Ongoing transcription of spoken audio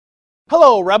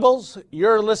Hello, Rebels.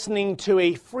 You're listening to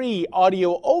a free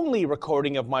audio-only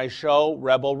recording of my show,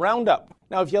 Rebel Roundup.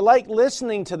 Now, if you like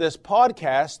listening to this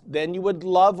podcast, then you would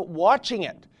love watching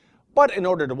it. But in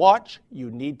order to watch, you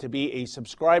need to be a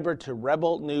subscriber to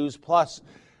Rebel News Plus.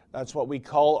 That's what we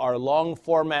call our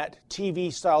long-format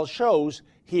TV-style shows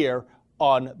here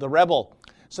on The Rebel.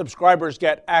 Subscribers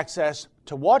get access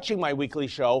to watching my weekly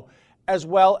show, as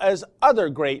well as other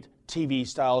great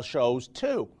TV-style shows,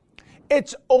 too.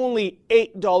 It's only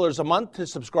 $8 a month to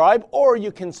subscribe, or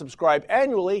you can subscribe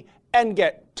annually and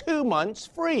get 2 months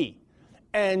free.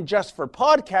 And just for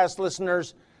podcast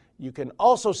listeners, you can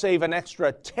also save an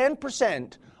extra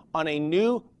 10% on a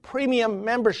new premium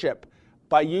membership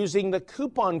by using the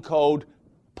coupon code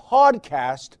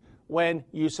PODCAST when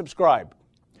you subscribe.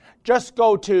 Just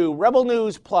go to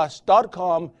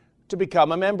rebelnewsplus.com to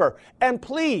become a member. And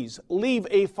please leave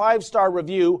a 5-star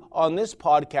review on this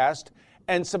podcast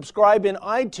and subscribe in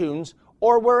iTunes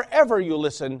or wherever you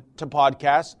listen to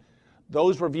podcasts.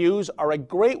 Those reviews are a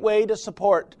great way to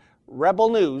support Rebel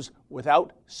News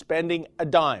without spending a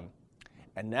dime.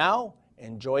 And now,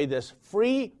 enjoy this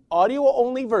free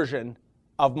audio-only version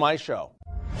of my show.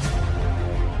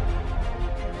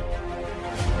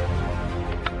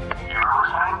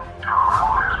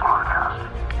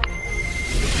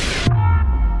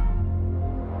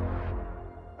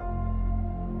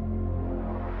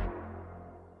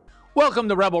 Welcome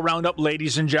to Rebel Roundup,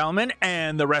 ladies and gentlemen,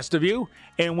 and the rest of you,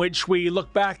 in which we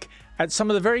look back at some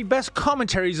of the very best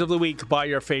commentaries of the week by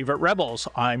your favorite rebels.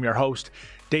 I'm your host,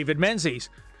 David Menzies.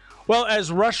 Well,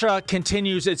 as Russia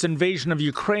continues its invasion of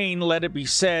Ukraine, let it be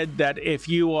said that if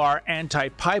you are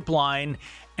anti-pipeline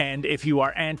and if you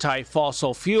are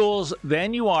anti-fossil fuels,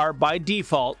 then you are, by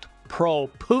default,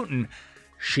 pro-Putin.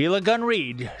 Sheila Gunn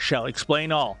Reid shall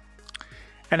explain all.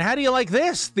 And how do you like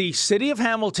this? The city of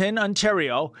Hamilton,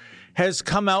 Ontario, has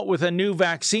come out with a new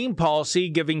vaccine policy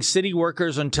giving city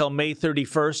workers until May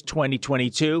 31st,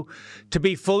 2022 to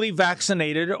be fully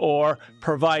vaccinated or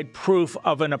provide proof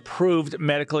of an approved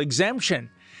medical exemption.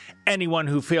 Anyone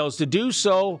who fails to do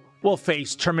so will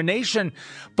face termination.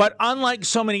 But unlike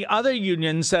so many other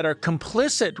unions that are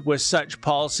complicit with such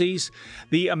policies,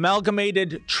 the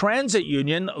Amalgamated Transit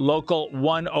Union, Local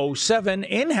 107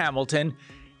 in Hamilton,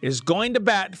 is going to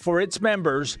bat for its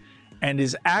members and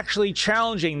is actually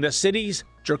challenging the city's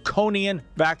draconian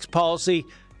vax policy.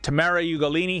 Tamara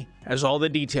Ugolini has all the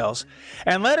details.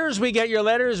 And letters, we get your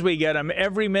letters. We get them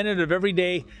every minute of every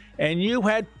day. And you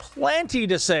had plenty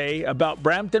to say about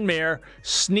Brampton Mayor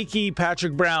Sneaky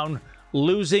Patrick Brown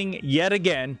losing yet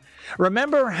again.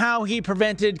 Remember how he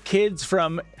prevented kids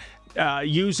from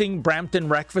using Brampton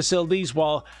rec facilities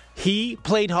while he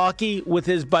played hockey with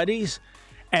his buddies?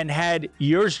 And had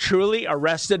yours truly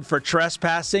arrested for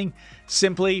trespassing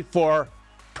simply for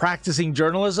practicing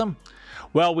journalism?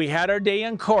 Well, we had our day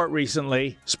in court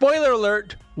recently. Spoiler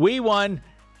alert, we won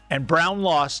and Brown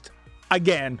lost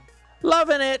again.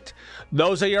 Loving it.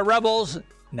 Those are your rebels.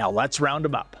 Now let's round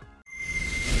them up.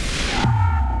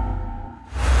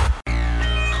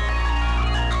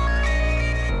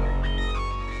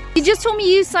 You just told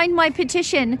me you signed my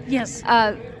petition. Yes.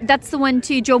 That's the one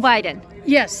to Joe Biden.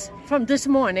 Yes, from this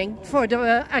morning for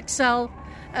the XL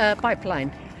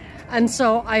pipeline. And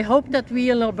so I hope that we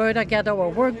in Alberta get our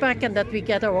work back and that we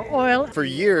get our oil. For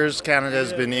years, Canada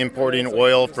has been importing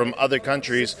oil from other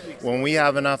countries when we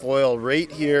have enough oil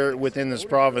right here within this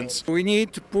province. We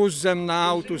need to push them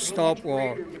now to stop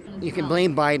war. You can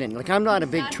blame Biden. Like, I'm not a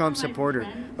big Trump supporter,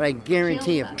 but I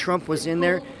guarantee if Trump was in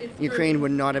there, Ukraine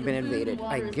would not have been invaded.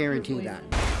 I guarantee that.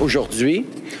 Aujourd'hui,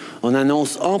 on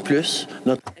annonce en plus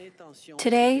notre...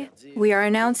 Today, we are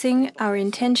announcing our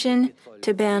intention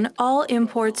to ban all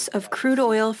imports of crude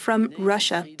oil from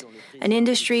Russia, an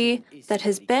industry that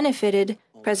has benefited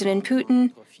President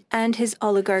Putin and his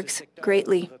oligarchs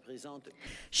greatly.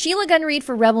 Sheila Gunn Reid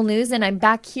for Rebel News, and I'm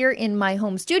back here in my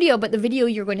home studio, but the video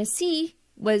you're going to see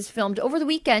was filmed over the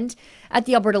weekend at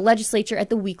the Alberta Legislature at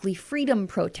the weekly Freedom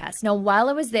Protest. Now, while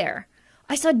I was there,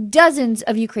 I saw dozens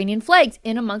of Ukrainian flags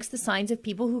in amongst the signs of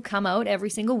people who come out every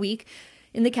single week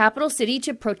in the capital city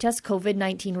to protest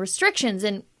COVID-19 restrictions.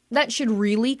 And that should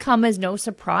really come as no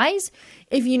surprise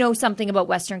if you know something about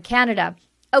Western Canada.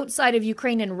 Outside of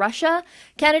Ukraine and Russia,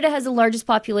 Canada has the largest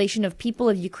population of people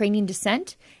of Ukrainian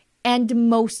descent, and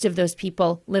most of those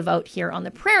people live out here on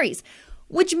the prairies,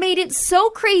 which made it so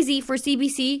crazy for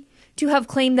CBC to have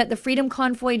claimed that the Freedom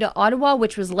Convoy to Ottawa,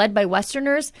 which was led by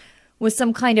Westerners, was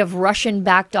some kind of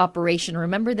Russian-backed operation.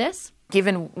 Remember this?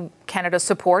 Given Canada's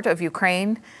support of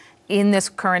Ukraine in this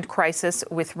current crisis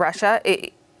with Russia,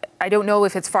 I don't know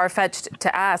if it's far-fetched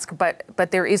to ask,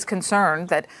 but there is concern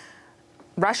that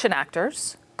Russian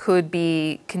actors could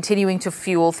be continuing to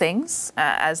fuel things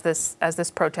as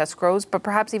this protest grows, but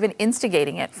perhaps even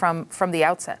instigating it from the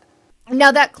outset.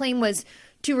 Now, that claim was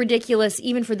too ridiculous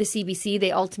even for the CBC.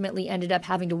 They ultimately ended up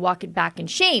having to walk it back in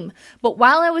shame. But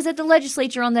while I was at the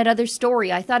legislature on that other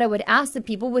story, I thought I would ask the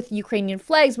people with Ukrainian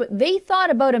flags what they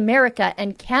thought about America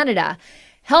and Canada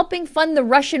helping fund the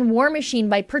Russian war machine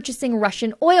by purchasing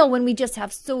Russian oil when we just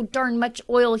have so darn much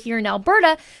oil here in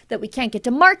Alberta that we can't get to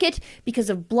market because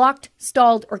of blocked,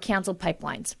 stalled, or canceled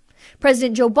pipelines.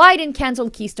 President Joe Biden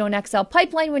canceled Keystone XL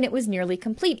pipeline when it was nearly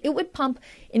complete. It would pump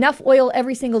enough oil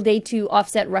every single day to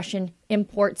offset Russian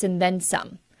imports and then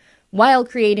some, while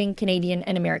creating Canadian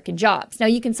and American jobs. Now,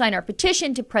 you can sign our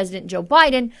petition to President Joe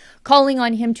Biden, calling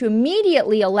on him to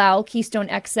immediately allow Keystone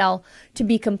XL to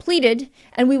be completed,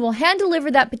 and we will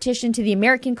hand-deliver that petition to the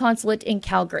American consulate in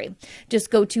Calgary. Just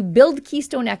go to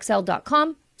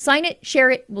buildkeystoneXL.com, sign it,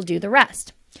 share it, we'll do the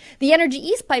rest. The Energy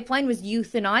East pipeline was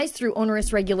euthanized through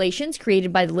onerous regulations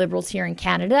created by the Liberals here in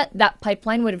Canada. That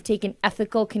pipeline would have taken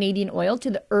ethical Canadian oil to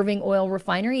the Irving Oil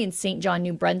Refinery in St. John,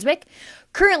 New Brunswick.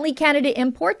 Currently, Canada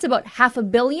imports about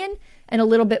 $500 million and a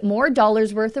little bit more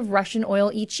dollars worth of Russian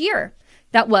oil each year.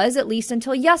 That was at least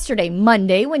until yesterday,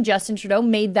 Monday, when Justin Trudeau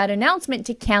made that announcement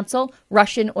to cancel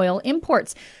Russian oil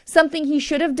imports, something he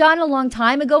should have done a long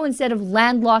time ago instead of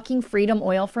landlocking Freedom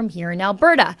Oil from here in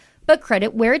Alberta. But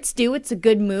credit where it's due, it's a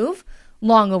good move,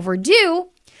 long overdue,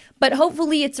 but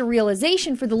hopefully it's a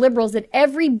realization for the Liberals that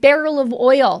every barrel of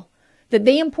oil that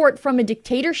they import from a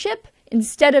dictatorship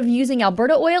instead of using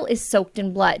Alberta oil is soaked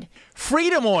in blood.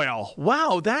 Freedom Oil.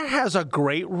 Wow, that has a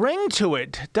great ring to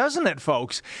it, doesn't it,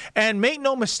 folks? And make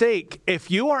no mistake,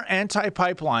 if you are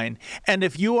anti-pipeline and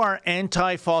if you are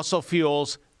anti-fossil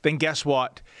fuels, then guess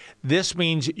what? This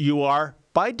means you are,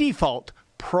 by default,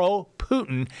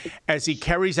 pro-Putin as he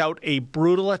carries out a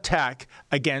brutal attack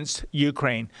against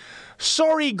Ukraine.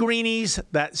 Sorry, greenies,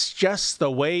 that's just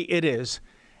the way it is.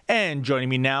 And joining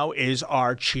me now is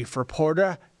our chief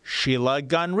reporter, Sheila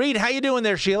Gunn-Reid. How you doing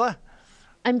there, Sheila?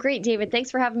 I'm great, David.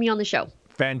 Thanks for having me on the show.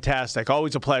 Fantastic.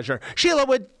 Always a pleasure. Sheila,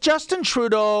 with Justin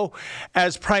Trudeau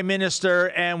as Prime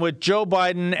Minister and with Joe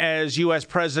Biden as U.S.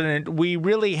 President, we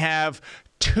really have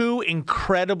two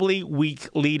incredibly weak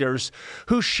leaders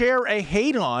who share a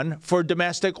hate-on for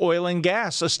domestic oil and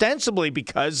gas, ostensibly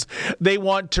because they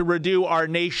want to reduce our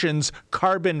nation's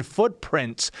carbon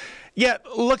footprints. Yet,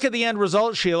 look at the end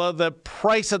result, Sheila. The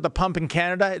price at the pump in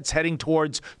Canada, it's heading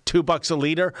towards $2 a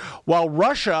liter, while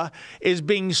Russia is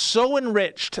being so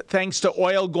enriched thanks to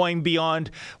oil going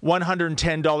beyond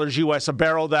 $110 US a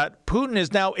barrel that Putin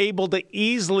is now able to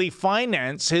easily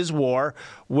finance his war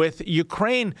with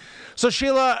Ukraine. So,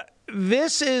 Sheila,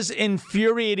 this is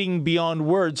infuriating beyond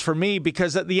words for me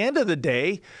because at the end of the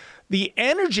day, the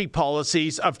energy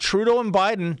policies of Trudeau and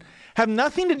Biden have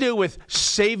nothing to do with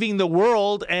saving the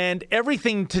world and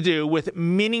everything to do with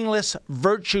meaningless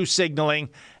virtue signaling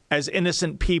as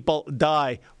innocent people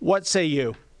die. What say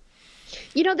you?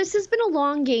 You know, this has been a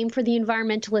long game for the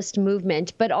environmentalist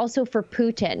movement, but also for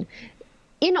Putin.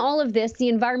 In all of this,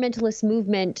 the environmentalist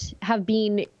movement have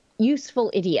been useful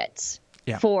idiots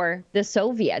for the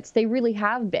Soviets. They really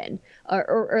have been,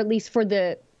 or at least for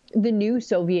the new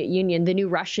Soviet Union, the new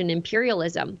Russian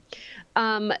imperialism.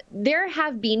 There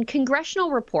have been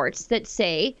congressional reports that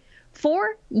say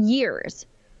for years,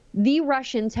 the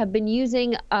Russians have been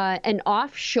using an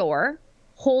offshore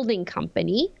holding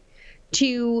company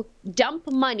to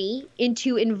dump money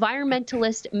into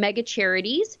environmentalist mega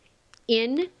charities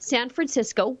in San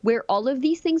Francisco, where all of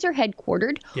these things are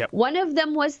headquartered. Yep. One of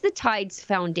them was the Tides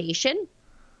Foundation.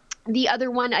 The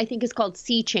other one, I think, is called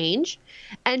Sea Change.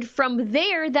 And from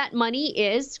there, that money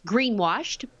is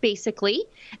greenwashed, basically,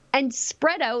 and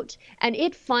spread out, and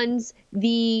it funds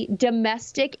the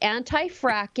domestic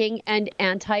anti-fracking and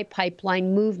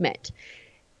anti-pipeline movement.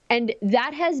 And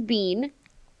that has been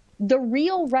the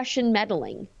real Russian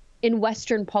meddling in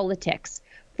Western politics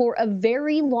for a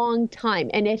very long time,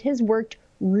 and it has worked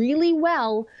really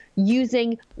well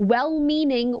using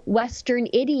well-meaning Western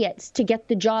idiots to get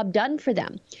the job done for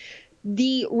them.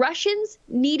 The Russians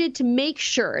needed to make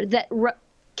sure that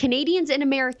Canadians and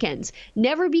Americans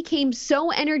never became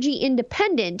so energy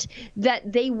independent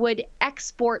that they would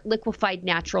export liquefied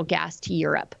natural gas to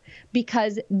Europe,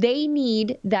 because they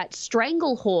need that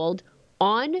stranglehold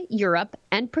on Europe,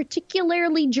 and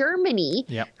particularly Germany,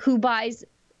 who buys,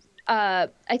 I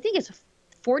think it's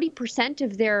 40%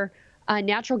 of their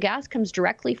natural gas comes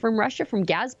directly from Russia, from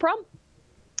Gazprom.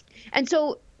 And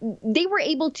so they were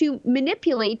able to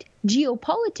manipulate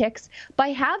geopolitics by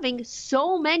having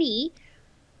so many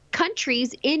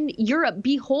countries in Europe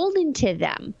beholden to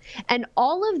them. And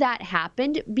all of that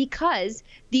happened because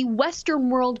the Western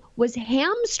world was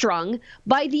hamstrung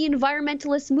by the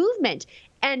environmentalist movement.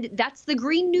 And that's the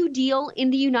Green New Deal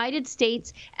in the United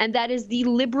States, and that is the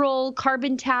liberal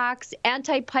carbon tax,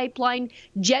 anti-pipeline,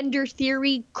 gender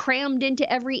theory crammed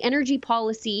into every energy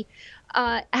policy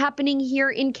happening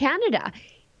here in Canada.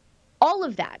 All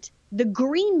of that, the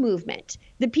green movement,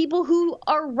 the people who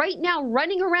are right now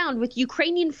running around with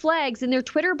Ukrainian flags in their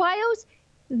Twitter bios,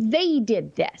 they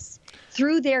did this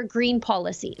through their green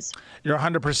policies. You're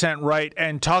 100% right.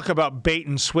 And talk about bait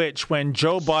and switch. When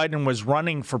Joe Biden was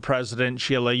running for president,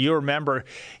 Sheila, you remember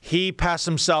he passed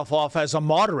himself off as a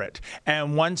moderate.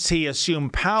 And once he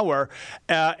assumed power,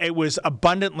 it was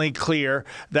abundantly clear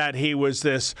that he was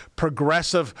this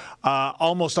progressive,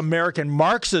 almost American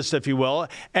Marxist, if you will.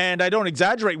 And I don't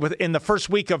exaggerate, in the first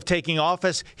week of taking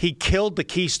office, he killed the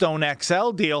Keystone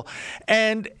XL deal.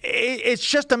 And it's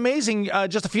just amazing.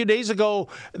 Just a few days ago,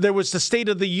 there was the State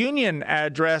of the Union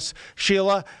address,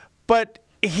 Sheila, but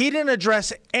he didn't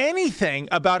address anything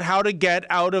about how to get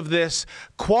out of this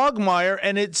quagmire.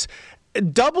 And it's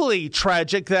doubly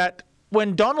tragic that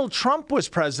when Donald Trump was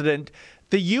president,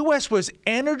 the U.S. was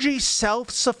energy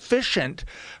self-sufficient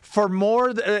for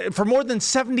more than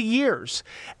 70 years.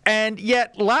 And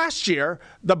yet last year,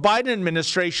 the Biden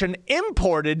administration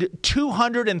imported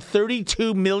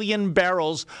 232 million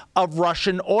barrels of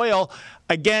Russian oil.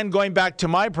 Again, going back to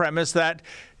my premise that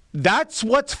that's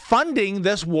what's funding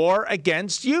this war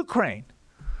against Ukraine.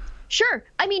 Sure.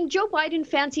 I mean, Joe Biden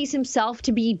fancies himself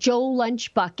to be Joe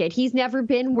Lunchbucket. He's never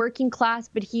been working class,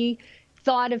 but he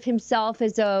thought of himself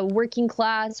as a working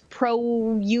class,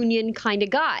 pro-union kind of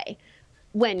guy.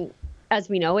 When, as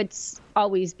we know, it's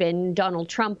always been Donald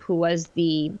Trump who was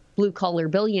the blue-collar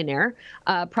billionaire,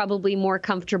 probably more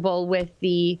comfortable with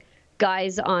the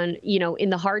guys on, in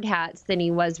the hard hats than he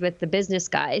was with the business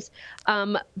guys.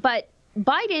 But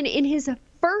Biden, in his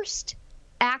first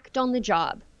act on the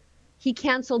job, he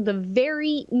canceled the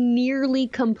very nearly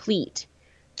complete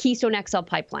Keystone XL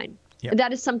pipeline. Yep.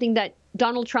 That is something that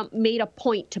Donald Trump made a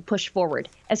point to push forward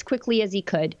as quickly as he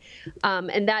could.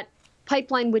 And that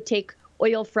pipeline would take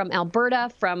oil from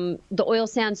Alberta, from the oil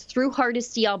sands through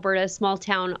Hardisty, Alberta, a small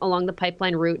town along the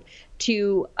pipeline route,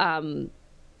 to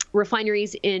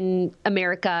refineries in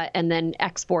America, and then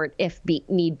export if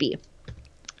need be.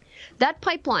 That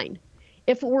pipeline,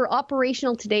 if it were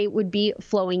operational today, would be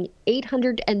flowing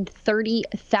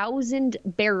 830,000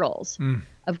 barrels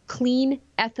of clean,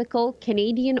 ethical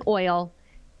Canadian oil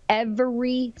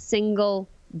every single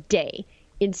day.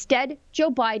 Instead,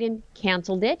 Joe Biden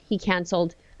canceled it. He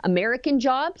canceled American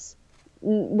jobs,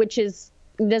 which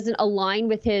doesn't align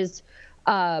with his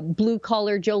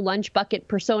blue-collar Joe Lunchbucket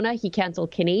persona. He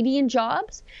canceled Canadian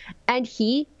jobs, and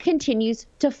he continues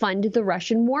to fund the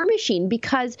Russian war machine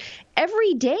because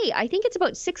every day, I think it's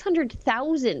about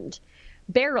 600,000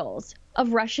 barrels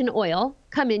of Russian oil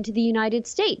come into the United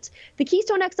States. The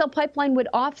Keystone XL pipeline would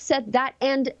offset that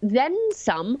and then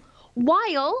some,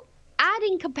 while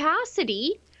adding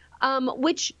capacity,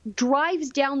 which drives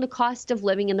down the cost of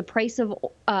living and the price of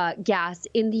gas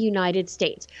in the United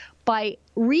States. By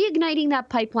reigniting that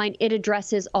pipeline, it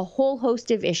addresses a whole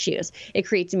host of issues. It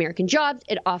creates American jobs,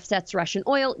 it offsets Russian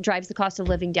oil, drives the cost of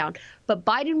living down. But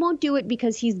Biden won't do it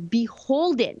because he's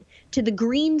beholden to the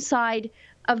green side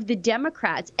of the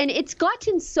Democrats. And it's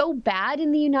gotten so bad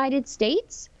in the United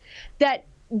States that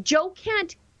Joe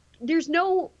can't, there's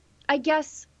no,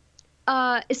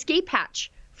 escape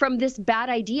hatch from this bad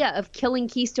idea of killing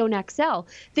Keystone XL,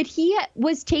 that he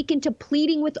was taken to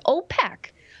pleading with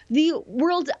OPEC, the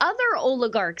world's other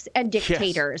oligarchs and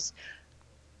dictators,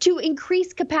 to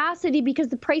increase capacity because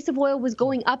the price of oil was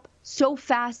going up so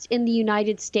fast in the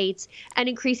United States and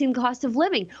increasing the cost of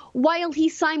living, while he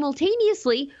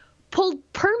simultaneously pulled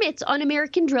permits on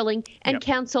American drilling and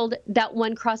canceled that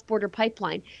one cross-border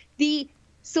pipeline. The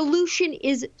solution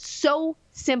is so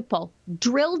simple.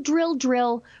 Drill, drill,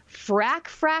 drill, frack,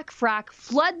 frack, frack,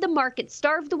 flood the market,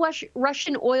 starve the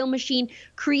Russian oil machine,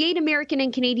 create American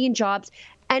and Canadian jobs,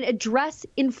 and address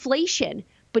inflation.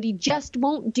 But he just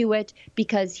won't do it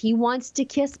because he wants to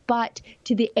kiss butt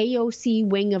to the AOC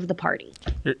wing of the party.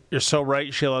 You're so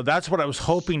right, Sheila. That's what I was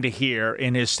hoping to hear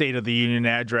in his State of the Union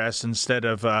address, instead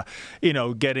of,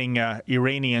 getting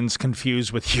Iranians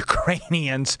confused with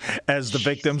Ukrainians as the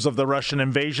victims of the Russian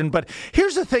invasion. But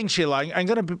here's the thing, Sheila. I'm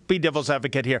going to be devil's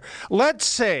advocate here. Let's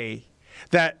say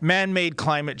that man-made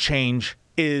climate change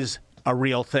is a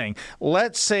real thing.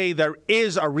 Let's say there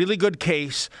is a really good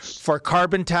case for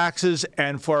carbon taxes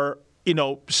and for,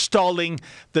 stalling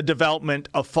the development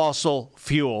of fossil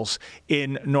fuels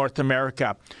in North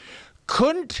America.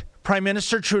 couldn't Prime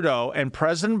Minister Trudeau and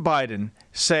President Biden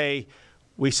say,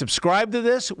 we subscribe to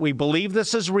this, we believe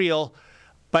this is real,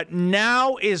 but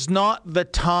now is not the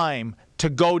time to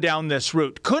go down this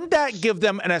route? Couldn't that give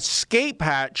them an escape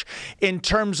hatch in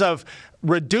terms of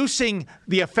reducing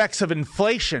the effects of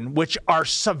inflation, which are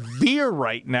severe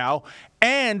right now,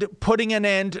 and putting an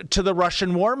end to the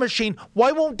Russian war machine?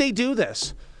 Why won't they do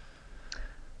this?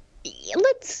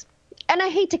 And I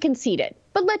hate to concede it,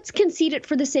 but let's concede it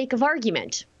for the sake of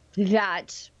argument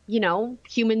that,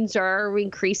 humans are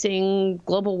increasing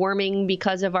global warming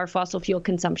because of our fossil fuel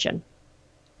consumption.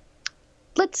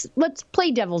 Let's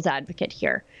play devil's advocate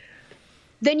here.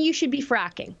 Then you should be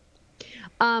fracking.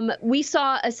 We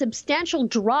saw a substantial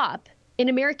drop in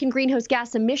American greenhouse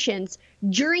gas emissions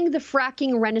during the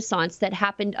fracking renaissance that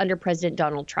happened under President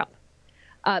Donald Trump,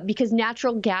 because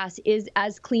natural gas is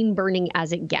as clean burning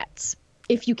as it gets.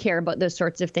 If you care about those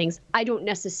sorts of things, I don't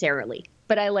necessarily,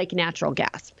 but I like natural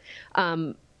gas.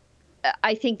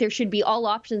 I think there should be all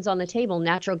options on the table: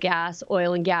 natural gas,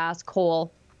 oil and gas,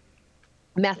 coal,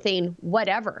 methane,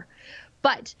 whatever.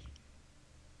 But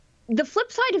the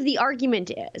flip side of the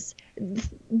argument is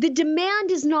the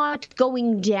demand is not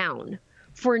going down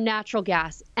for natural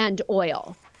gas and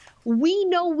oil. We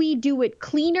know we do it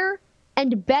cleaner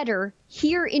and better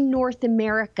here in North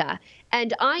America.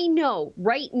 And I know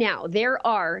right now there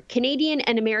are Canadian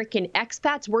and American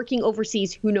expats working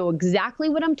overseas who know exactly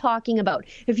what I'm talking about.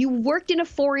 If you worked in a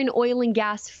foreign oil and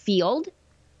gas field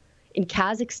in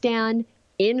Kazakhstan,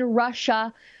 in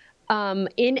Russia,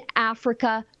 in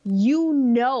Africa, you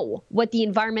know what the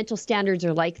environmental standards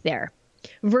are like there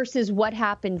versus what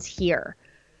happens here.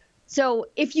 So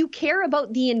if you care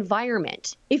about the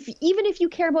environment, even if you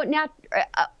care about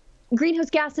greenhouse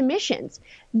gas emissions,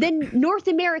 then North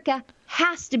America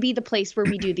has to be the place where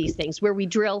we do these things, where we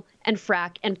drill and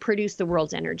frack and produce the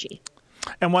world's energy.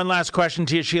 And one last question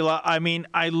to you, Sheila. I mean,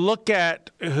 I look at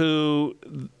who,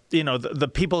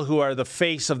 the people who are the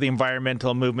face of the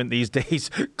environmental movement these days: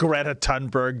 Greta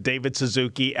Thunberg, David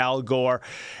Suzuki, Al Gore.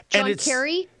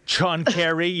 John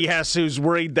Kerry, yes, who's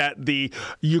worried that the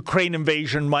Ukraine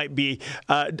invasion might be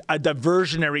a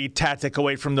diversionary tactic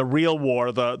away from the real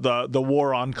war, the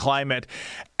war on climate.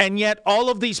 And yet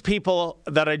all of these people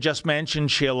that I just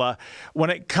mentioned, Sheila, when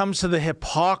it comes to the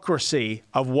hypocrisy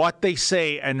of what they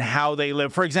say and how they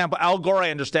live. For example, Al Gore,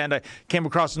 I understand, I came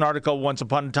across an article once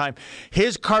upon a time.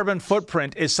 His carbon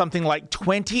footprint is something like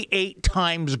 28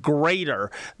 times greater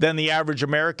than the average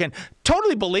American.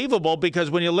 Totally believable,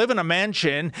 because when you live in a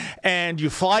mansion and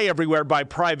you fly everywhere by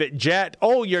private jet,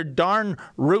 you're darn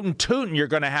rootin' tootin' you're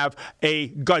going to have a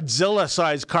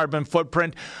Godzilla-sized carbon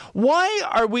footprint. Why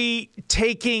are we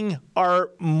taking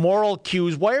our moral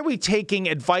cues? Why are we taking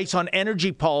advice on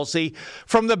energy policy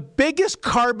from the biggest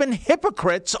carbon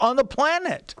hypocrites on the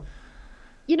planet?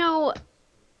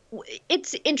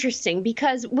 It's interesting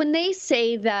because when they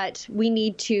say that we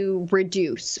need to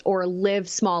reduce or live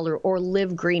smaller or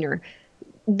live greener,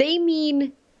 they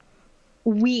mean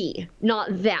we,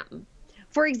 not them.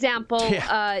 For example,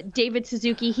 David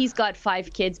Suzuki, he's got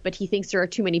 5 kids, but he thinks there are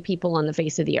too many people on the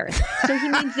face of the earth. So he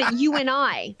means that you and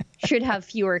I should have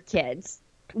fewer kids.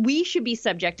 We should be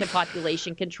subject to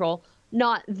population control,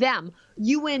 not them.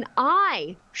 You and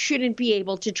I shouldn't be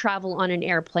able to travel on an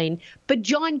airplane, but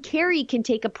John Kerry can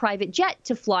take a private jet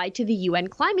to fly to the UN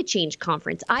climate change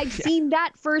conference. I've seen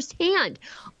that firsthand.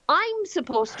 I'm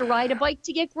supposed to ride a bike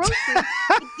to get groceries,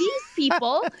 but these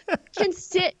people can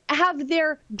have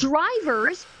their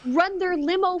drivers run their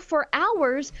limo for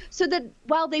hours so that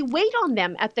while they wait on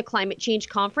them at the climate change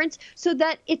conference, so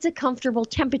that it's a comfortable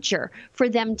temperature for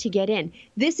them to get in.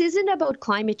 This isn't about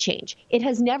climate change. It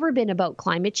has never been about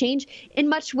climate change in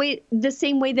much way the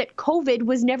same way that COVID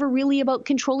was never really about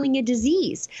controlling a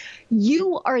disease.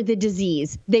 You are the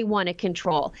disease they want to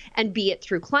control, and be it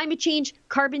through climate change,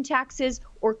 carbon taxes,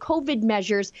 or COVID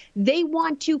measures, they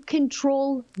want to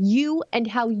control you and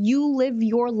how you live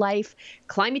your life.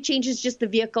 Climate change is just the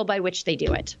vehicle by which they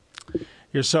do it.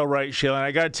 You're so right, Sheila. And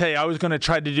I got to tell you, I was going to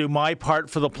try to do my part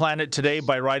for the planet today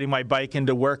by riding my bike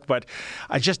into work, but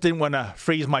I just didn't want to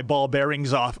freeze my ball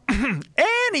bearings off.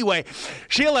 Anyway,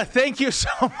 Sheila, thank you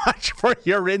so much for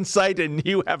your insight, and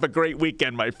you have a great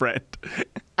weekend, my friend.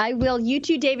 I will. You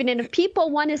too, David. And if people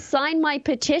want to sign my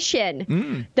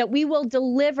petition that we will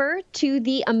deliver to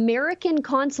the American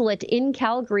consulate in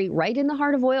Calgary, right in the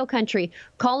heart of oil country,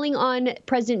 calling on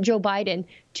President Joe Biden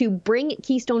to bring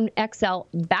Keystone XL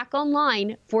back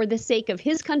online for the sake of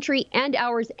his country and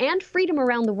ours and freedom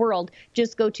around the world,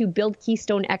 just go to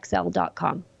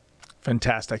buildkeystonexl.com.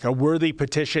 Fantastic. A worthy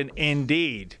petition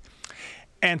indeed.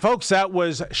 And folks, that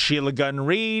was Sheila Gunn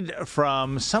Reid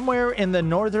from somewhere in the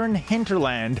northern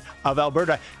hinterland of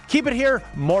Alberta. Keep it here.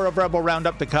 More of Rebel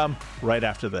Roundup to come right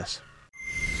after this.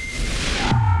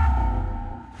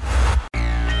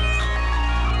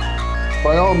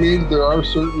 By all means, there are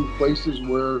certain places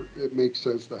where it makes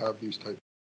sense to have these types.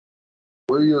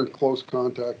 Where you're in close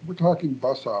contact, we're talking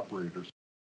bus operators.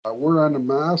 We're on a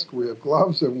mask, we have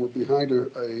gloves, and we're behind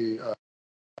a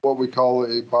what we call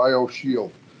a bio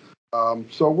shield.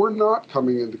 So we're not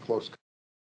coming into close contact.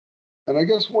 And I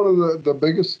guess one of the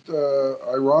biggest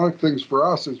ironic things for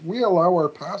us is we allow our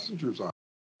passengers on.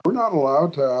 We're not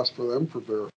allowed to ask for them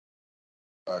for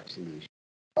vaccination.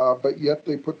 But yet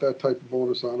they put that type of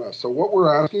bonus on us. So what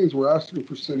we're asking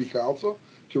for City Council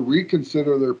to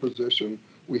reconsider their position.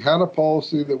 We had a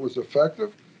policy that was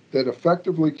effective, that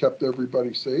effectively kept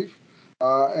everybody safe.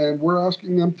 And we're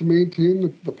asking them to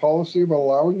maintain the policy of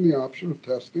allowing the option of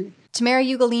testing. Tamara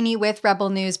Ugolini with Rebel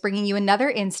News, bringing you another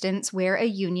instance where a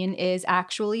union is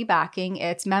actually backing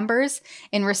its members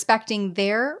in respecting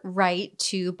their right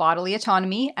to bodily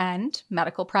autonomy and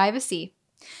medical privacy.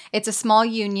 It's a small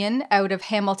union out of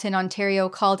Hamilton, Ontario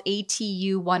called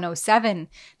ATU 107.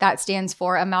 That stands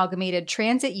for Amalgamated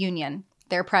Transit Union.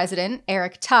 Their president,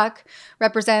 Eric Tuck,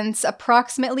 represents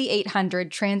approximately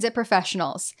 800 transit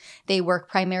professionals. They work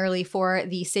primarily for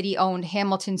the city-owned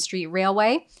Hamilton Street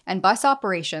Railway and bus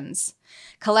operations.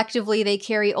 Collectively, they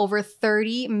carry over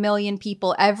 30 million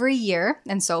people every year,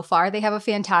 and so far they have a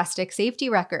fantastic safety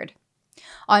record.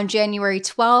 On January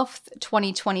 12th,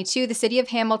 2022, the City of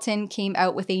Hamilton came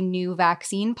out with a new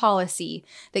vaccine policy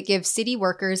that gives city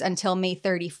workers until May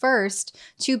 31st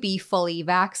to be fully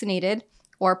vaccinated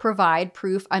or provide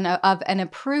proof of an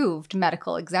approved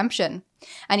medical exemption.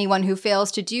 Anyone who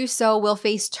fails to do so will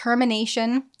face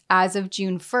termination as of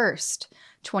June 1st,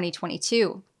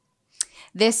 2022.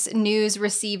 This news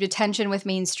received attention with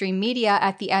mainstream media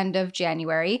at the end of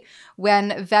January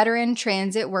when veteran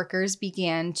transit workers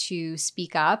began to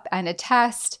speak up and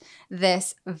attest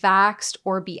this vaxxed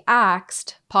or be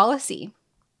axed policy.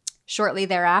 Shortly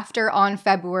thereafter, on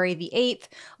February the 8th,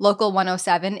 Local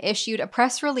 107 issued a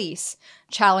press release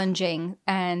challenging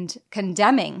and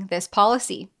condemning this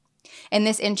policy. In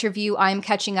this interview, I'm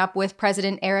catching up with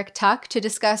President Eric Tuck to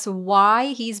discuss why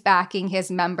he's backing his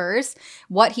members,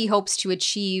 what he hopes to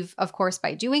achieve, of course,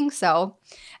 by doing so,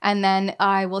 and then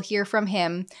I will hear from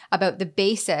him about the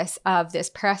basis of this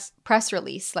press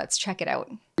release. Let's check it out.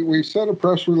 We sent a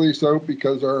press release out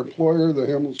because our employer, the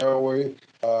Hamilton Railway,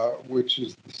 which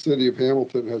is the City of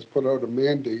Hamilton, has put out a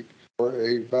mandate for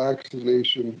a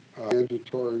vaccination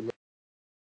mandatory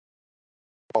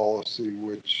policy,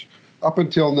 which up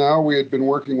until now, we had been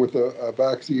working with a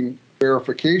vaccine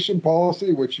verification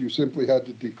policy, which you simply had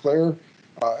to declare.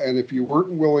 And if you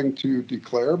weren't willing to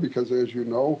declare, because as you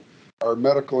know, our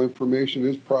medical information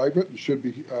is private and should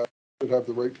have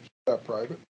the right to keep that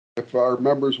private. If our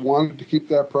members wanted to keep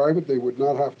that private, they would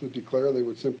not have to declare. They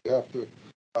would simply have to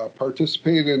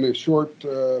participate in a short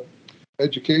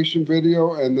education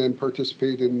video and then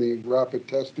participate in the rapid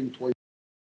testing twice.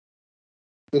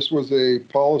 This was a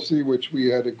policy which we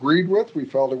had agreed with. We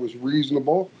felt it was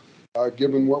reasonable,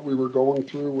 given what we were going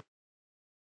through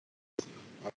with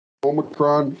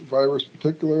Omicron virus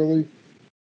particularly.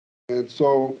 And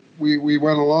so we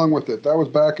went along with it. That was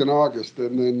back in August.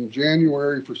 And then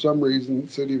January, for some reason,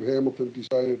 the City of Hamilton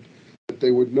decided that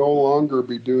they would no longer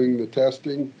be doing the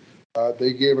testing.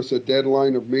 They gave us a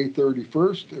deadline of May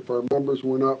 31st. If our members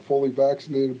were not fully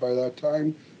vaccinated by that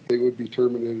time, they would be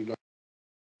terminated.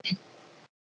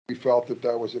 We felt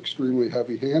that was extremely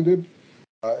heavy-handed.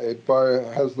 It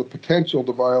has the potential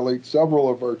to violate several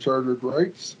of our chartered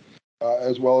rights,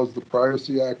 as well as the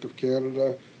Privacy Act of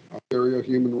Canada, Ontario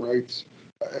Human Rights,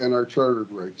 and our chartered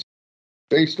rights.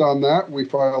 Based on that, we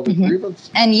filed a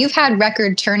grievance. And you've had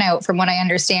record turnout, from what I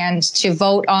understand, to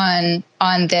vote on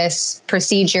this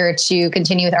procedure to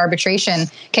continue with arbitration.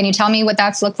 Can you tell me what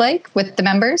that's looked like with the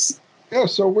members? Yeah,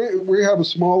 so we have a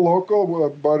small local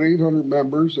with about 800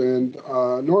 members, and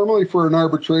normally for an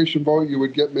arbitration vote, you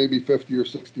would get maybe 50 or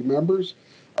 60 members.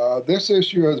 This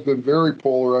issue has been very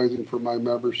polarizing for my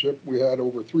membership. We had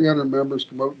over 300 members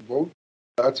come out and vote.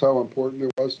 That's how important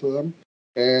it was to them.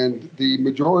 And the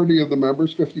majority of the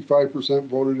members, 55%,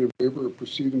 voted in favor of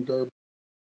proceeding to arbitration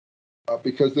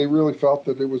because they really felt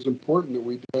that it was important that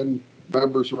we defend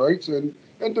members' rights and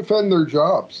defend their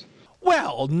jobs.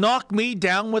 Well, knock me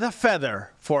down with a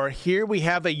feather, for here we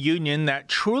have a union that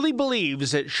truly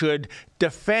believes it should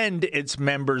defend its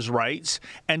members' rights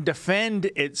and defend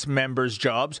its members'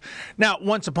 jobs. Now,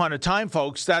 once upon a time,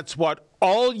 folks, that's what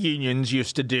all unions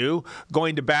used to do,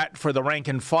 going to bat for the rank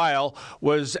and file,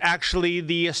 was actually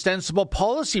the ostensible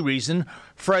policy reason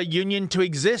for a union to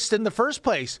exist in the first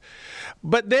place.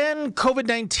 But then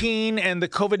COVID-19 and the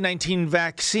COVID-19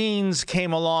 vaccines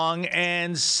came along,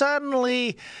 and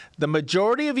suddenly the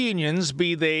majority of unions,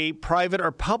 be they private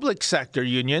or public sector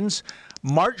unions,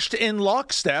 marched in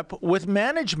lockstep with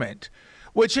management,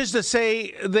 which is to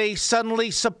say they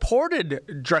suddenly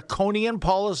supported draconian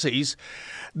policies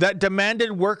that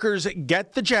demanded workers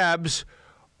get the jabs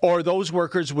or those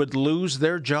workers would lose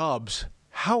their jobs.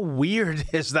 How weird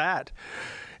is that?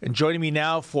 And joining me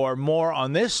now for more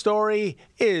on this story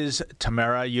is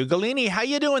Tamara Ugolini. How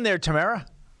you doing there, Tamara?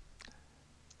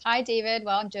 Hi, David.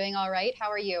 Well, I'm doing all right. How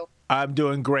are you? I'm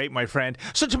doing great, my friend.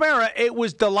 So, Tamara, it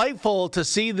was delightful to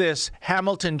see this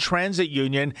Hamilton Transit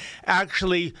Union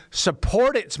actually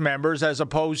support its members as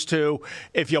opposed to,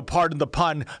 if you'll pardon the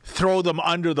pun, throw them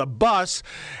under the bus.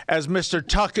 As Mr.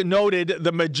 Tuck noted,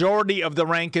 the majority of the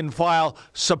rank and file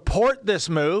support this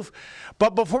move.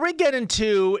 But before we get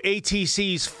into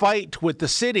ATC's fight with the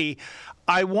city,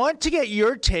 I want to get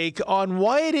your take on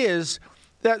why it is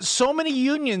that so many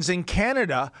unions in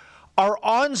Canada are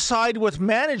on side with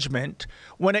management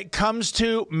when it comes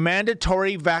to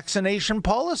mandatory vaccination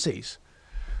policies.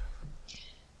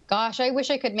 Gosh, I wish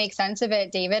I could make sense of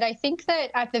it, David. I think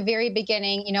that at the very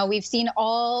beginning, we've seen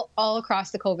all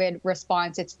across the COVID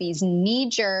response, it's these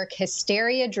knee-jerk,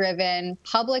 hysteria-driven,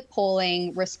 public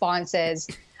polling responses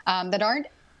that aren't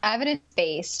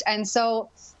evidence-based. And so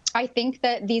I think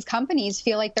that these companies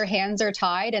feel like their hands are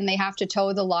tied and they have to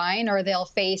toe the line, or they'll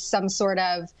face some sort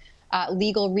of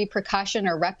legal repercussion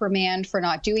or reprimand for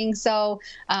not doing so.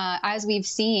 As we've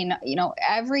seen,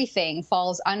 everything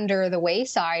falls under the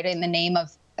wayside in the name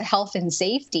of health and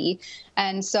safety.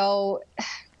 And so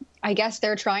I guess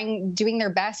they're doing their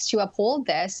best to uphold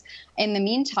this. In the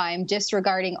meantime,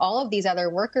 disregarding all of these other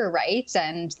worker rights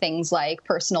and things like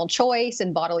personal choice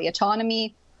and bodily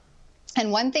autonomy.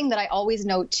 And one thing that I always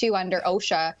note too under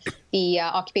OSHA, the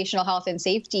Occupational Health and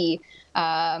Safety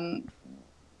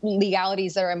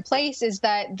legalities that are in place, is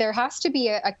that there has to be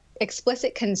a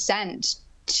explicit consent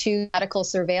to medical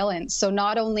surveillance. So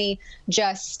not only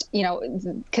just,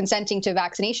 consenting to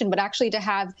vaccination, but actually to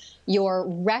have your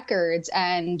records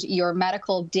and your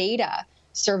medical data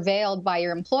surveilled by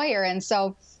your employer. And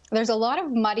so there's a lot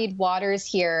of muddied waters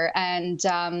here. And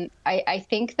I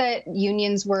think that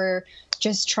unions were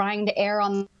just trying to err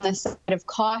on the side of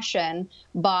caution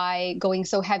by going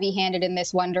so heavy-handed in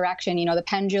this one direction. The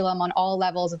pendulum on all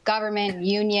levels of government,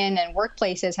 union, and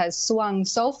workplaces has swung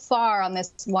so far on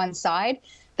this one side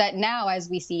that now,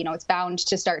 as we see, it's bound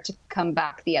to start to come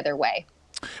back the other way.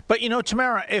 But,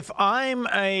 Tamara, if I'm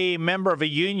a member of a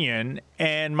union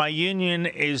and my union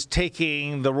is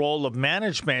taking the role of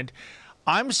management,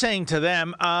 I'm saying to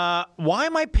them, why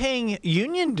am I paying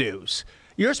union dues?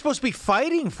 You're supposed to be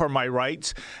fighting for my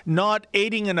rights, not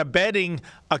aiding and abetting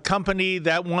a company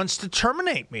that wants to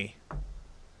terminate me.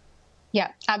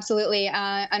 Yeah, absolutely.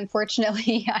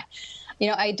 Unfortunately,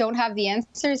 I don't have the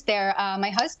answers there. My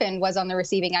husband was on the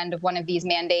receiving end of one of these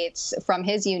mandates from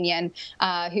his union,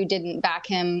 who didn't back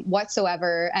him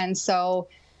whatsoever. And so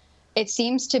it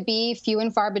seems to be few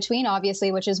and far between,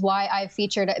 obviously, which is why I've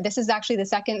featured, this is actually the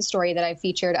second story that I've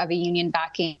featured of a union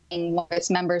backing one of its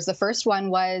members. The first one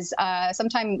was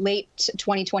sometime late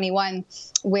 2021,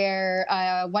 where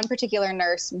one particular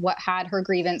nurse had her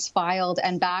grievance filed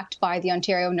and backed by the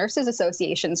Ontario Nurses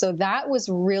Association. So that was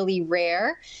really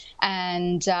rare.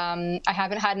 And I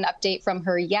haven't had an update from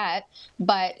her yet,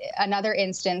 but another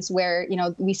instance where,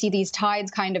 we see these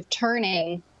tides kind of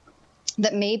turning,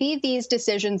 that maybe these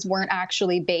decisions weren't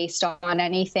actually based on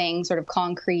anything sort of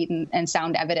concrete and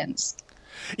sound evidence.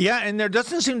 Yeah, and there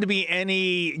doesn't seem to be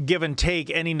any give and take,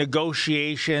 any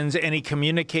negotiations, any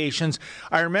communications.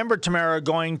 I remember, Tamara,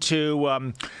 going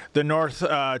to the North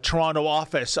Toronto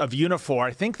office of Unifor.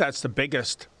 I think that's the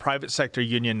biggest private sector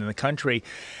union in the country.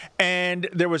 And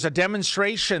there was a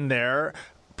demonstration there,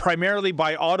 primarily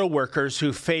by auto workers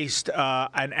who faced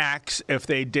an axe if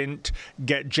they didn't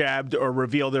get jabbed or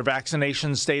reveal their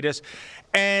vaccination status.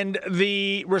 And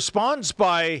the response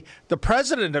by the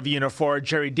president of Unifor,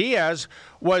 Jerry Diaz,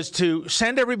 was to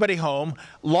send everybody home,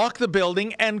 lock the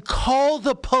building, and call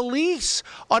the police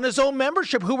on his own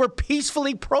membership who were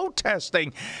peacefully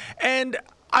protesting. And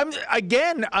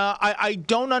I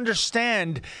don't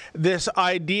understand this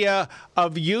idea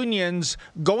of unions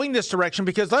going this direction,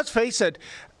 because let's face it,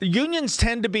 unions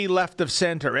tend to be left of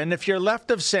center. And if you're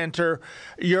left of center,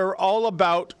 you're all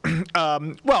about,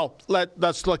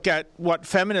 let's look at what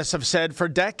feminists have said for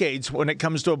decades when it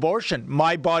comes to abortion.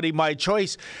 My body, my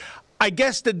choice. I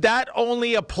guess, did that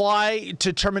only apply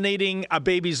to terminating a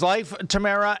baby's life,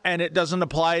 Tamara, and it doesn't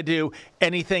apply to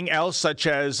anything else, such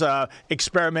as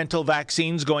experimental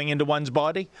vaccines going into one's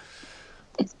body?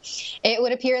 It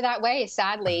would appear that way,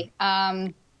 sadly.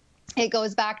 It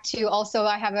goes back to also,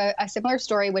 I have a similar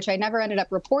story, which I never ended up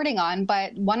reporting on,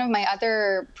 but one of my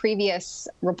other previous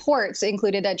reports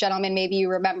included a gentleman, maybe you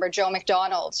remember, Joe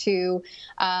McDonald, who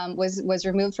was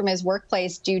removed from his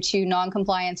workplace due to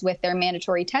non-compliance with their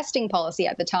mandatory testing policy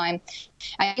at the time.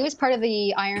 And he was part of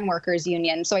the Iron Workers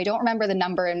Union, so I don't remember the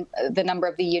number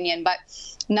of the union, but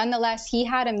nonetheless, he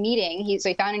had a meeting. So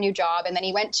he found a new job, and then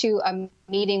he went to a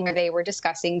meeting where they were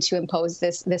discussing to impose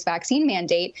this vaccine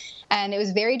mandate, and it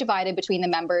was very divided between the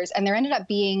members. And there ended up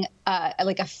being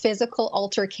like a physical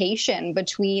altercation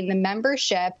between the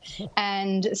membership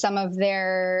and some of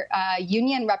their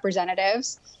union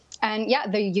representatives. And yeah,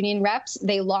 the union reps,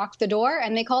 they locked the door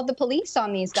and they called the police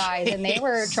on these guys, and they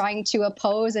were trying to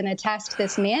oppose and attest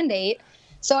this mandate.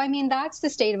 So, I mean, that's the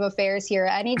state of affairs here.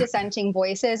 Any dissenting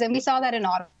voices, and we saw that in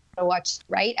Ottawa,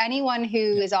 right? Anyone who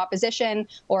is opposition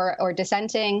or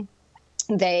dissenting,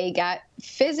 they get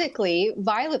physically,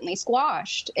 violently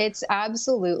squashed. It's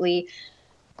absolutely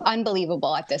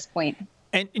unbelievable at this point.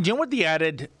 And do you know what the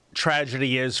added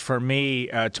tragedy is for me,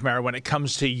 Tamara, when it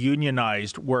comes to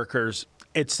unionized workers?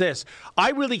 It's this.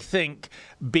 I really think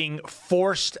being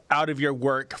forced out of your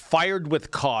work, fired with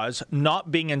cause,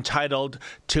 not being entitled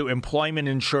to employment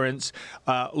insurance,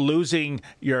 losing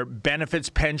your benefits,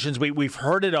 pensions, we've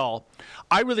heard it all.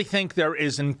 I really think there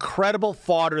is incredible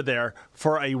fodder there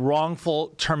for a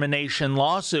wrongful termination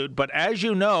lawsuit. But as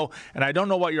you know, and I don't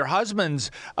know what your husband's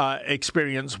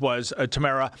experience was,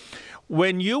 Tamara,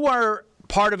 when you are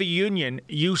part of a union,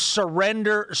 you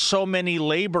surrender so many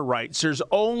labor rights. There's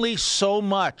only so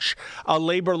much a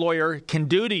labor lawyer can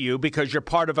do to you because you're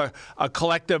part of a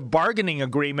collective bargaining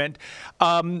agreement.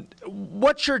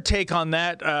 What's your take on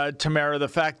that, Tamara, the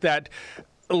fact that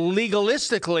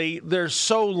legalistically there's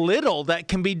so little that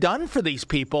can be done for these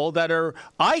people that are,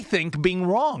 I think, being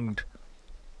wronged?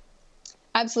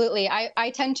 Absolutely. I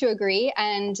tend to agree.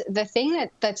 And the thing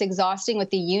that's exhausting with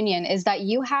the union is that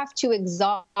you have to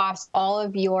exhaust all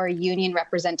of your union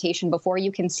representation before you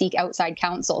can seek outside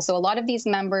counsel. So a lot of these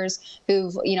members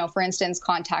who've, for instance,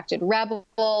 contacted Rebel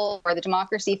or the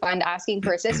Democracy Fund asking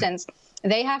for assistance,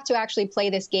 they have to actually play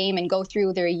this game and go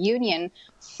through their union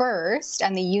first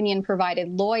and the union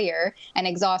provided lawyer and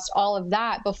exhaust all of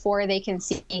that before they can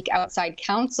seek outside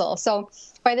counsel. So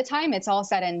by the time it's all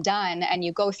said and done and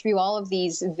you go through all of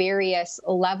these various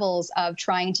levels of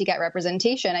trying to get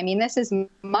representation, I mean, this is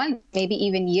months, maybe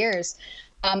even years.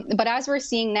 But as we're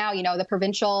seeing now, the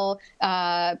provincial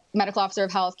medical officer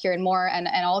of health, Kieran Moore, and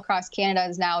all across Canada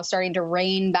is now starting to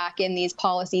rein back in these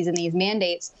policies and these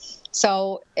mandates.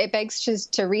 So it begs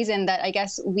to reason that I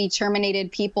guess we terminated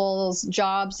people's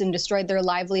jobs and destroyed their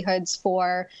livelihoods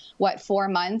for 4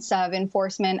 months of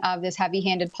enforcement of this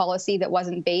heavy-handed policy that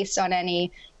wasn't based on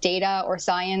any data or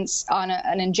science on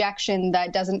an injection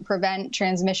that doesn't prevent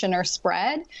transmission or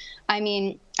spread. I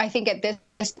mean, I think at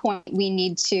this point we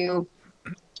need to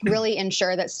really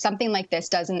ensure that something like this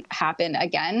doesn't happen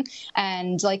again.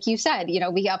 And like you said,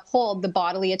 we uphold the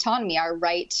bodily autonomy, our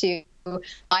right to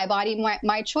my body,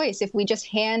 my choice. If we just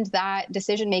hand that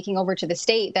decision-making over to the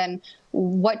state, then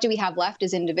what do we have left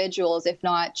as individuals, if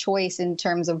not choice in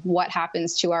terms of what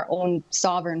happens to our own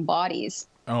sovereign bodies?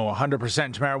 Oh,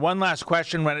 100%. Tamara, one last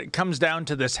question. When it comes down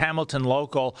to this Hamilton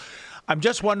local, I'm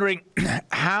just wondering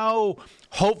how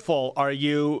hopeful are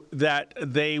you that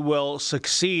they will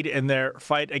succeed in their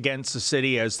fight against the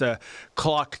city as the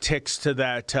clock ticks to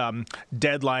that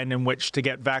deadline in which to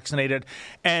get vaccinated?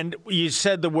 And you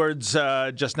said the words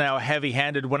just now,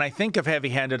 heavy-handed. When I think of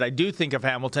heavy-handed, I do think of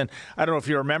Hamilton. I don't know if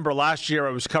you remember last year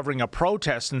I was covering a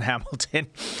protest in Hamilton,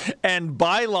 and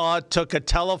Bylaw took a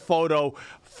telephoto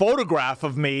photograph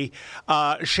of me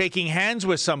shaking hands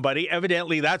with somebody.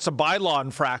 Evidently, that's a bylaw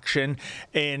infraction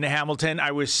in Hamilton.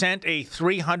 I was sent a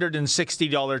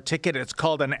 $360 ticket. It's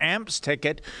called an AMPS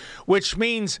ticket, which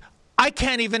means I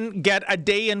can't even get a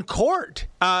day in court.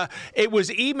 It was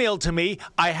emailed to me.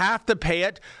 I have to pay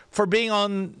it for being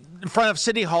in front of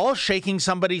City Hall, shaking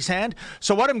somebody's hand.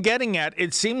 So what I'm getting at,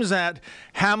 it seems that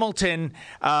Hamilton,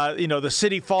 the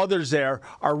city fathers there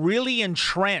are really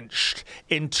entrenched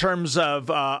in terms of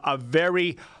a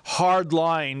very hard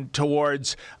line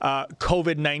towards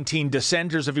COVID-19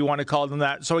 dissenters, if you want to call them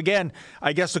that. So again,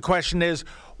 I guess the question is,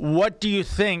 what do you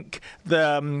think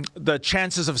the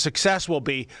chances of success will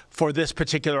be for this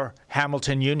particular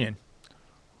Hamilton union?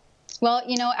 Well,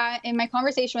 in my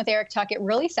conversation with Eric Tuck, it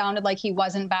really sounded like he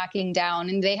wasn't backing down,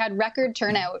 and they had record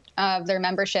turnout of their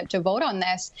membership to vote on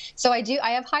this. So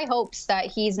I have high hopes that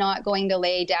he's not going to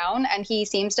lay down, and he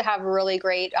seems to have a really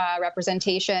great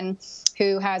representation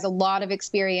who has a lot of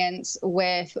experience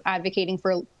with advocating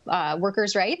for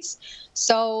workers' rights.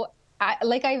 So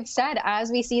like I've said, as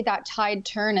we see that tide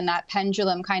turn and that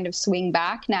pendulum kind of swing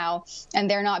back now, and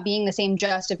there not being the same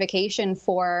justification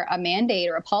for a mandate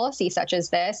or a policy such as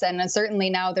this, and certainly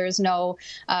now there's no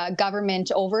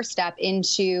government overstep in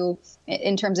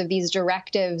terms of these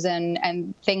directives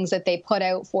and things that they put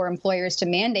out for employers to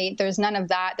mandate. There's none of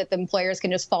that the employers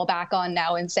can just fall back on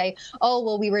now and say, oh,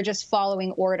 well, we were just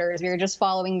following orders. We were just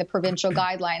following the provincial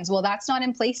guidelines. Well, that's not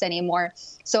in place anymore.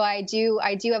 So I do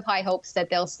have high hopes that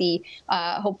they'll see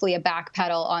hopefully a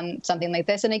backpedal on something like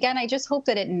this. And again, I just hope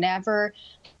that it never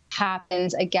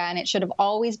happens again. It should have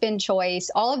always been choice.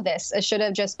 All of this should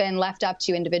have just been left up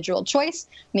to individual choice.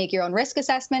 Make your own risk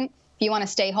assessment. If you want to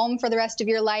stay home for the rest of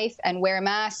your life and wear a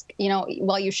mask,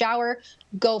 while you shower,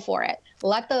 go for it.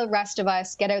 Let the rest of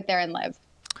us get out there and live.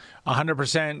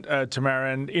 100%,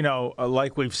 Tamara. And,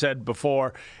 like we've said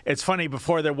before, it's funny,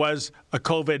 before there was a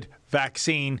COVID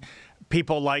vaccine,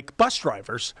 people like bus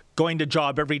drivers going to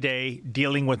job every day,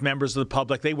 dealing with members of the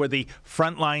public, they were the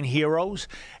frontline heroes.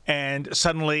 And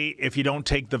suddenly, if you don't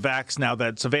take the vax now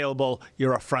that's available,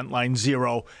 you're a frontline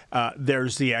zero.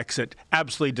 There's the exit.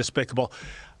 Absolutely despicable.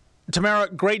 Tamara,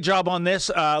 great job on this.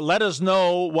 Let us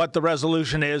know what the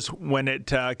resolution is when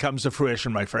it comes to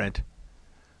fruition, my friend.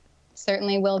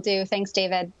 Certainly will do. Thanks,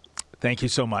 David. Thank you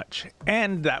so much.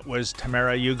 And that was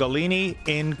Tamara Ugolini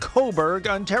in Cobourg,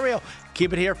 Ontario.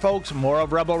 Keep it here, folks. More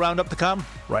of Rebel Roundup to come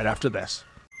right after this.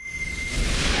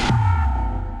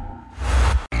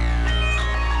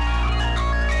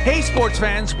 Hey, sports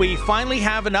fans. We finally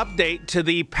have an update to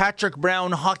the Patrick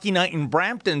Brown Hockey Night in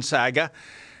Brampton saga.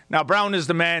 Now, Brown is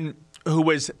the man who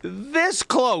was this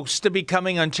close to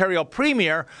becoming Ontario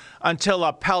Premier until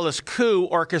a palace coup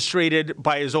orchestrated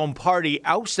by his own party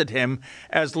ousted him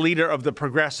as leader of the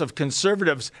Progressive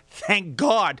Conservatives. Thank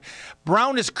God.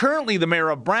 Brown is currently the mayor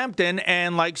of Brampton,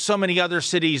 and like so many other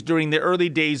cities during the early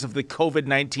days of the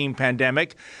COVID-19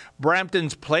 pandemic,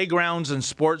 Brampton's playgrounds and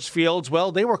sports fields,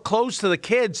 well, they were closed to the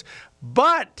kids,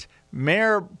 but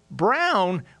Mayor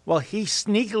Brown, well, he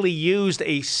sneakily used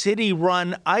a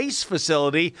city-run ice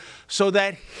facility so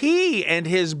that he and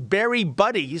his Barrie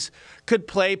buddies could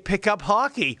play pickup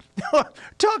hockey.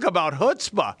 Talk about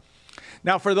chutzpah.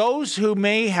 Now, for those who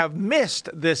may have missed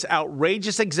this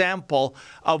outrageous example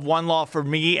of one law for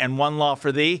me and one law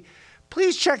for thee,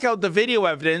 please check out the video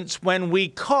evidence when we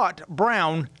caught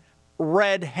Brown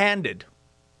red-handed.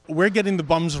 We're getting the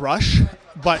bum's rush,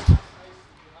 but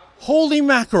holy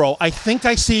mackerel, I think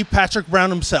I see Patrick Brown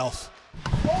himself.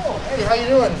 Oh, hey, how you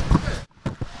doing?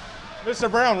 Mr.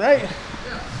 Brown, right?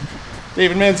 Yeah.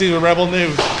 David Menzies with Rebel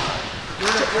News.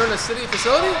 You're in a city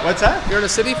facility? What's that? You're in a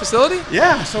city facility?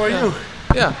 Yeah, so are you.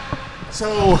 Yeah.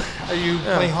 So, are you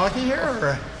playing hockey here?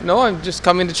 Or? No, I'm just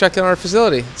coming to check in our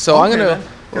facility. So okay,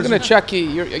 we're gonna check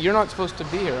you. You're not supposed to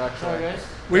be here, actually. Okay.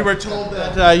 We were told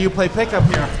that you play pickup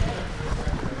here.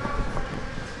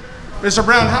 Mr.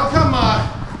 Brown, how come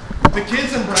the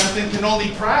kids in Brampton can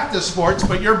only practice sports,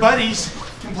 but your buddies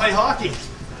can play hockey?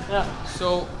 Yeah.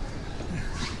 So,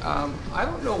 I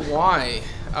don't know why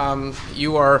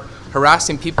you are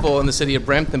harassing people in the city of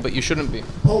Brampton, but you shouldn't be.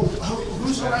 Oh,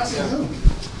 who's harassing who?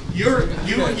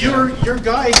 Your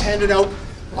guys handed out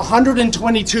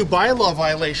 122 bylaw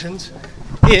violations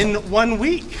in 1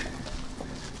 week.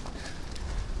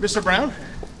 Mr. Brown,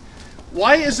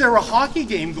 why is there a hockey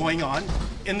game going on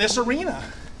in this arena?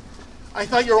 I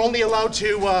thought you're only allowed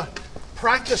to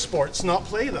practice sports, not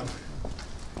play them.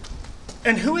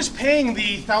 And who is paying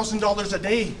the $1,000 a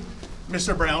day,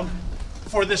 Mr. Brown,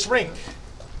 for this rink?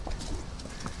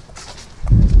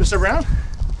 Mr. Brown,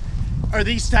 are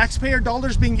these taxpayer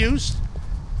dollars being used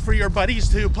for your buddies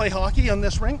to play hockey on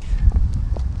this rink?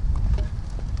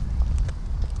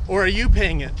 Or are you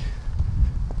paying it?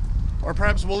 Or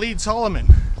perhaps Waleed Solomon?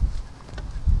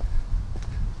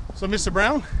 So, Mr.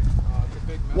 Brown,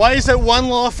 why is it one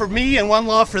law for me and one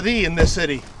law for thee in this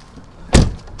city?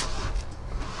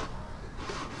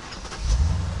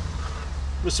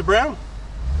 Mr. Brown?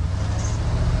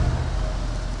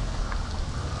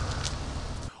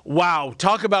 Wow,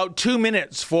 talk about 2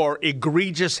 minutes for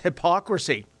egregious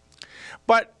hypocrisy.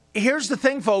 But here's the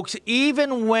thing, folks.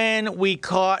 Even when we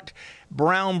caught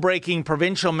Brown breaking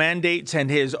provincial mandates and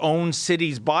his own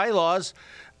city's bylaws,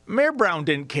 Mayor Brown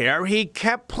didn't care. He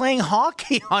kept playing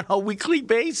hockey on a weekly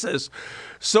basis.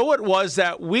 So it was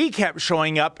that we kept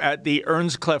showing up at the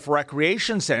Earnscliffe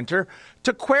Recreation Centre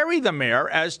to query the mayor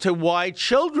as to why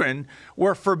children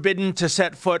were forbidden to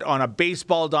set foot on a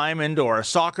baseball diamond or a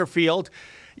soccer field,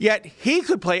 yet he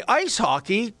could play ice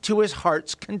hockey to his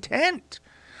heart's content.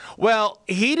 Well,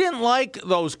 he didn't like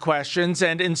those questions,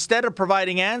 and instead of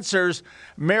providing answers,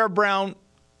 Mayor Brown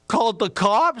called the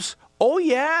cops. Oh,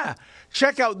 yeah.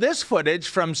 Check out this footage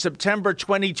from September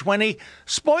 2020.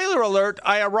 Spoiler alert,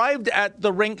 I arrived at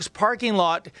the rink's parking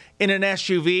lot in an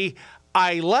SUV.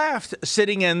 I left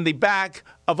sitting in the back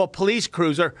of a police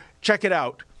cruiser. Check it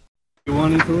out. You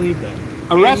wanted to leave then?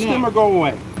 Arrest him or go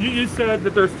away. You said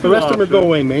that there's two Arrest him or go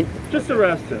away, mate. Just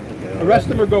arrest him. Arrest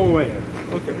him or go away.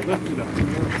 Okay, let's do that.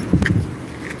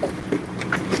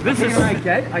 This is. I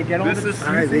get all the disputes.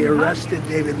 All right, they arrested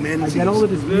David Menzies. I get all the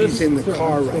disputes. He's in the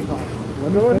car right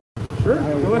now. Sure,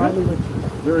 go ahead.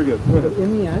 Very good. Go ahead.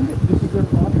 In the end, this is their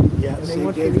property. Yeah,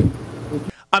 see, David.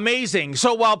 Amazing.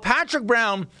 So while Patrick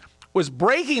Brown was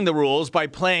breaking the rules by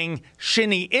playing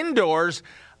shinny indoors,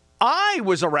 I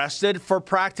was arrested for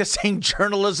practicing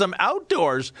journalism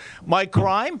outdoors. My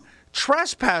crime?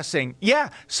 Trespassing. Yeah,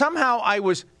 somehow I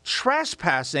was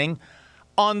trespassing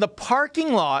on the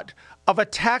parking lot of a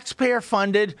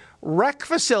taxpayer-funded rec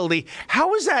facility.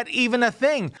 How is that even a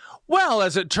thing? Well,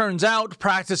 as it turns out,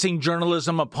 practicing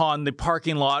journalism upon the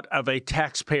parking lot of a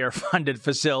taxpayer-funded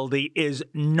facility is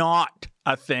not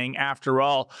a thing after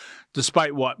all,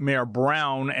 despite what Mayor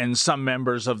Brown and some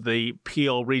members of the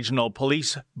Peel Regional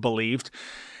Police believed.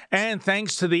 And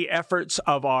thanks to the efforts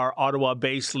of our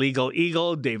Ottawa-based legal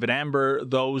eagle, David Amber,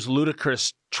 those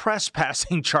ludicrous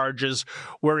trespassing charges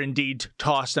were indeed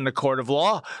tossed in a court of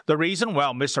law. The reason?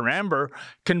 Well, Mr. Amber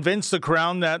convinced the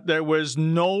Crown that there was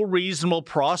no reasonable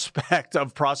prospect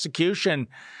of prosecution.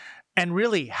 And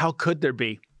really, how could there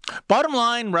be? Bottom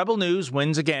line, Rebel News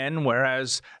wins again,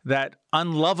 whereas that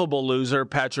unlovable loser,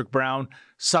 Patrick Brown,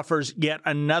 suffers yet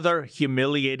another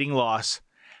humiliating loss.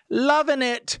 Loving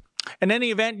it. In any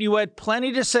event, you had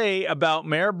plenty to say about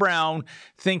Mayor Brown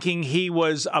thinking he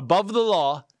was above the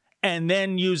law and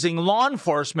then using law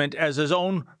enforcement as his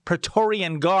own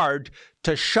Praetorian Guard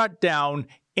to shut down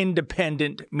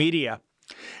independent media.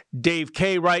 Dave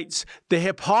Kay writes, the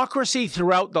hypocrisy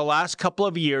throughout the last couple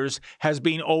of years has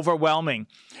been overwhelming.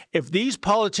 If these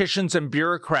politicians and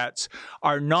bureaucrats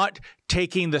are not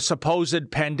taking the supposed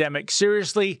pandemic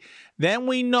seriously, then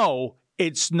we know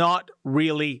it's not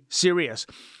really serious.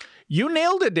 You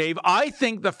nailed it, Dave. I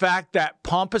think the fact that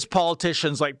pompous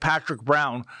politicians like Patrick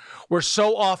Brown were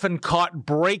so often caught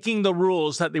breaking the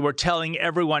rules that they were telling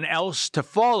everyone else to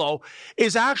follow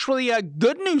is actually a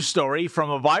good news story from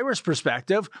a virus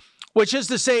perspective, which is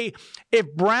to say,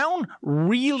 if Brown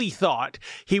really thought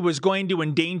he was going to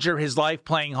endanger his life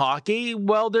playing hockey,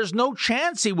 well, there's no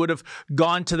chance he would have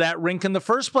gone to that rink in the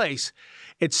first place.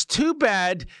 It's too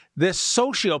bad this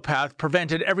sociopath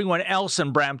prevented everyone else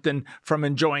in Brampton from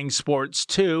enjoying sports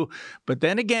too. But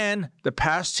then again, the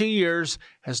past 2 years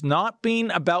has not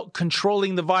been about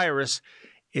controlling the virus.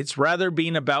 It's rather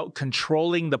been about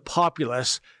controlling the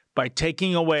populace by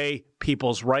taking away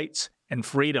people's rights and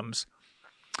freedoms.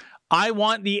 I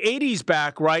want the 80s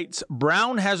back, writes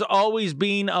Brown has always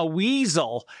been a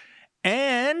weasel.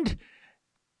 And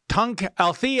Tunk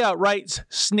Althea writes,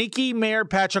 sneaky Mayor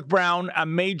Patrick Brown, a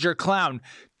major clown.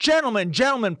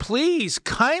 Gentlemen, please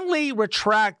kindly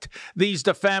retract these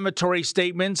defamatory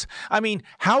statements. I mean,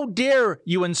 how dare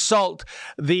you insult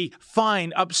the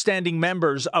fine, upstanding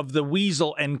members of the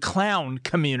weasel and clown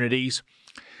communities?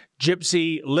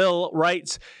 Gypsy Lil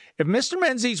writes, if Mr.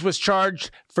 Menzies was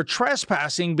charged for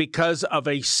trespassing because of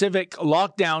a civic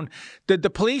lockdown, did the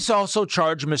police also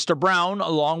charge Mr. Brown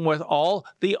along with all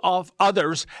the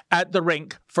others at the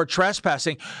rink for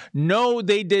trespassing? No,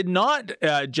 they did not,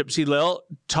 Gypsy Lil.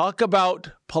 Talk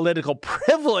about political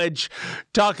privilege.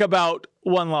 Talk about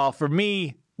one law for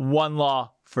me, one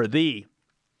law for thee.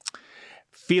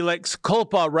 Felix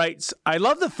Culpa writes, I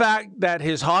love the fact that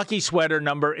his hockey sweater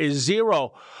number is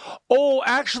 0. Oh,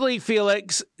 actually,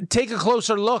 Felix, take a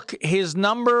closer look. His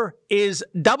number is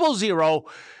 00.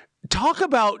 Talk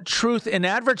about truth in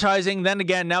advertising. Then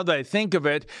again, now that I think of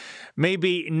it,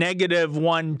 maybe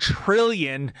 -1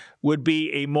 trillion would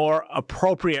be a more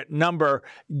appropriate number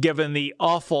given the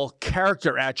awful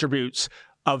character attributes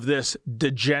of this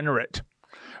degenerate.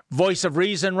 Voice of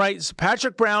Reason writes,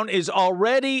 Patrick Brown is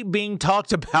already being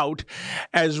talked about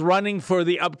as running for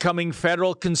the upcoming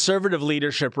federal Conservative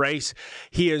leadership race.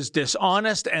 He is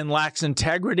dishonest and lacks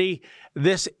integrity,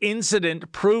 This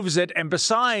incident proves it. And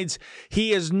besides,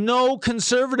 he is no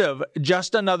conservative,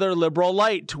 just another liberal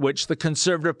light, which the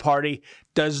Conservative Party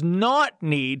does not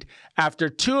need after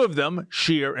two of them,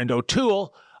 Scheer and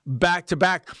O'Toole, back to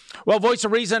back. Well, Voice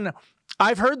of Reason,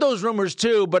 I've heard those rumors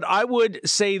too, but I would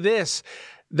say this,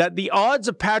 that the odds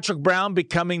of Patrick Brown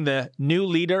becoming the new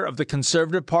leader of the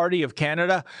Conservative Party of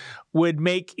Canada would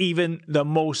make even the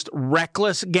most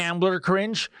reckless gambler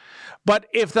cringe. But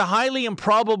if the highly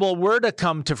improbable were to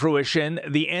come to fruition,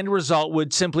 the end result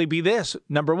would simply be this.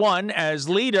 Number one, as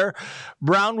leader,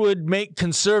 Brown would make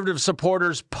Conservative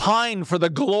supporters pine for the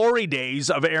glory days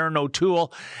of Erin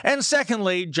O'Toole. And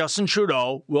secondly, Justin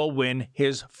Trudeau will win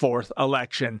his fourth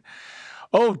election.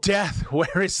 Oh, death,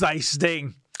 where is thy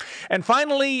sting? And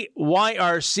finally,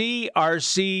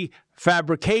 YRC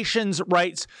Fabrications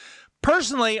writes,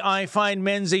 personally, I find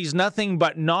Menzies nothing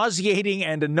but nauseating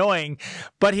and annoying,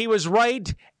 but he was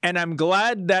right, and I'm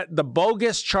glad that the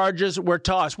bogus charges were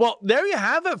tossed. Well, there you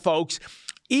have it, folks.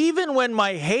 Even when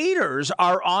my haters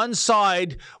are on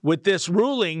side with this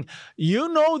ruling, you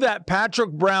know that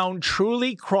Patrick Brown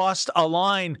truly crossed a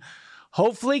line.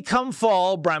 Hopefully, come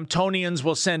fall, Bramptonians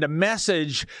will send a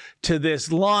message to this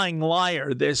lying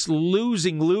liar, this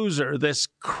losing loser, this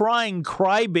crying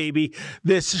crybaby,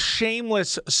 this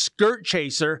shameless skirt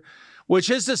chaser, which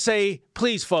is to say,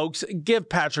 please, folks, give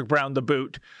Patrick Brown the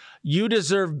boot. You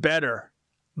deserve better.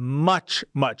 Much,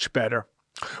 much better.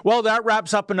 Well, that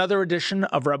wraps up another edition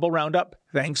of Rebel Roundup.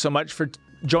 Thanks so much for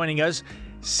joining us.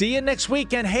 See you next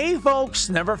week. And hey, folks,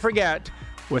 never forget,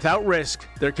 without risk,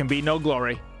 there can be no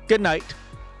glory. Good night.